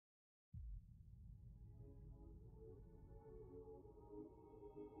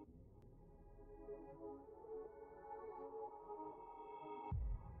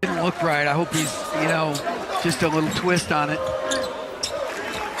doesn't look right. I hope he's, just a little twist on it.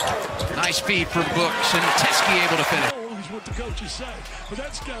 Nice feed from Brooks, and Teske able to finish. Always what the coaches say, but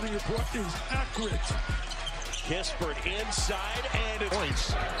that scouting report is accurate. Kispert inside and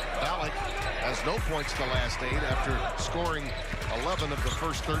points. Alec has no points the last 8 after scoring 11 of the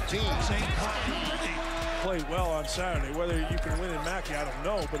first 13. Played well on Saturday. Whether you can win in Mackey, I don't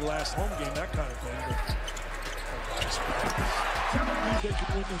know, but last home game, that kind of thing. But they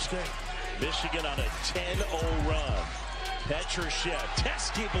can win this game. Michigan on a 10-0 run. Petrushchev,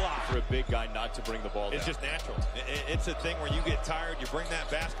 Teske block for a big guy not to bring the ball down. It's just natural. It's a thing where you get tired, you bring that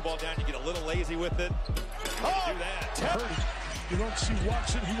basketball down, you get a little lazy with it. Do that. You don't see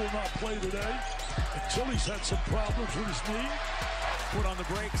Watson. He will not play today until he's had some problems with his knee. Put on the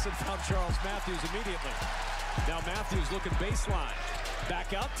brakes and found Charles Matthews immediately. Now Matthews looking baseline.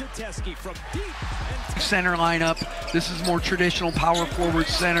 Back out to Teske from deep. Center lineup. This is more traditional power forward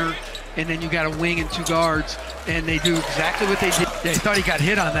center. And then you got a wing and 2 guards. And they do exactly what they did. They thought he got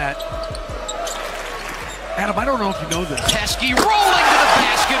hit on that. Adam, I don't know if you know this. Teske rolling to the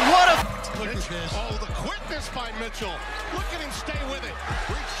basket. What a... Look at this. Oh, the quickness by Mitchell. Look at him stay with it.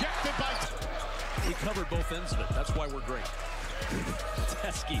 Rejected by... We covered both ends of it. That's why we're great.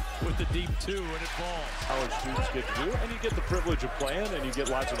 Teske with the deep 2, and it falls. College students get to do, and you get the privilege of playing, and you get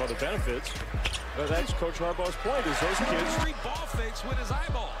lots of other benefits. But that's Coach Harbaugh's point, is those kids... 3 ball fakes with his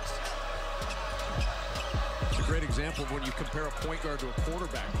eyeballs. It's a great example of when you compare a point guard to a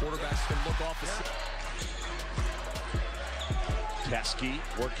quarterback. Quarterbacks can look off the... Teske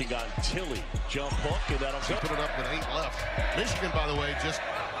working on Tilly. Jump hook, and that'll go. Put it up with 8 left. Michigan, by the way, just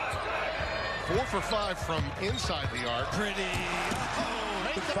 4 for 5 from inside the arc. Pretty.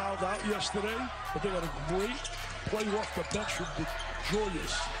 They fouled out yesterday, but they got a great play off the bench from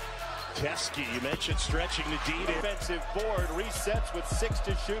Julius. Teske, you mentioned stretching the D. Defensive board resets with 6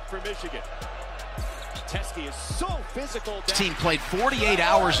 to shoot for Michigan. Teske is so physical. Team played 48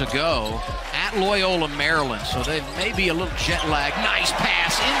 hours ago at Loyola, Maryland, so they may be a little jet lag. Nice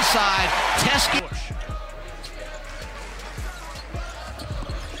pass inside. Teske.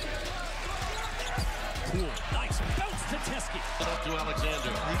 Nice bounce to Teske. Up to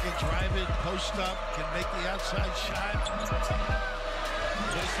Alexander. He can drive it, post up, can make the outside shot.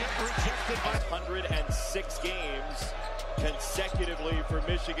 Rejected by 106 games consecutively for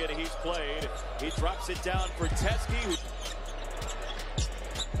Michigan. He's played. He drops it down for Teske.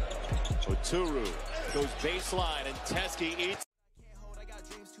 Oturu goes baseline, and Teske eats. I got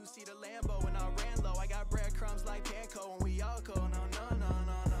dreams to see the Lambo, and I ran low. I got breadcrumbs like Panko, and we all go. No.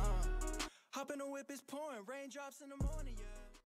 Hop in the whip, it's pouring. Raindrops in the morning.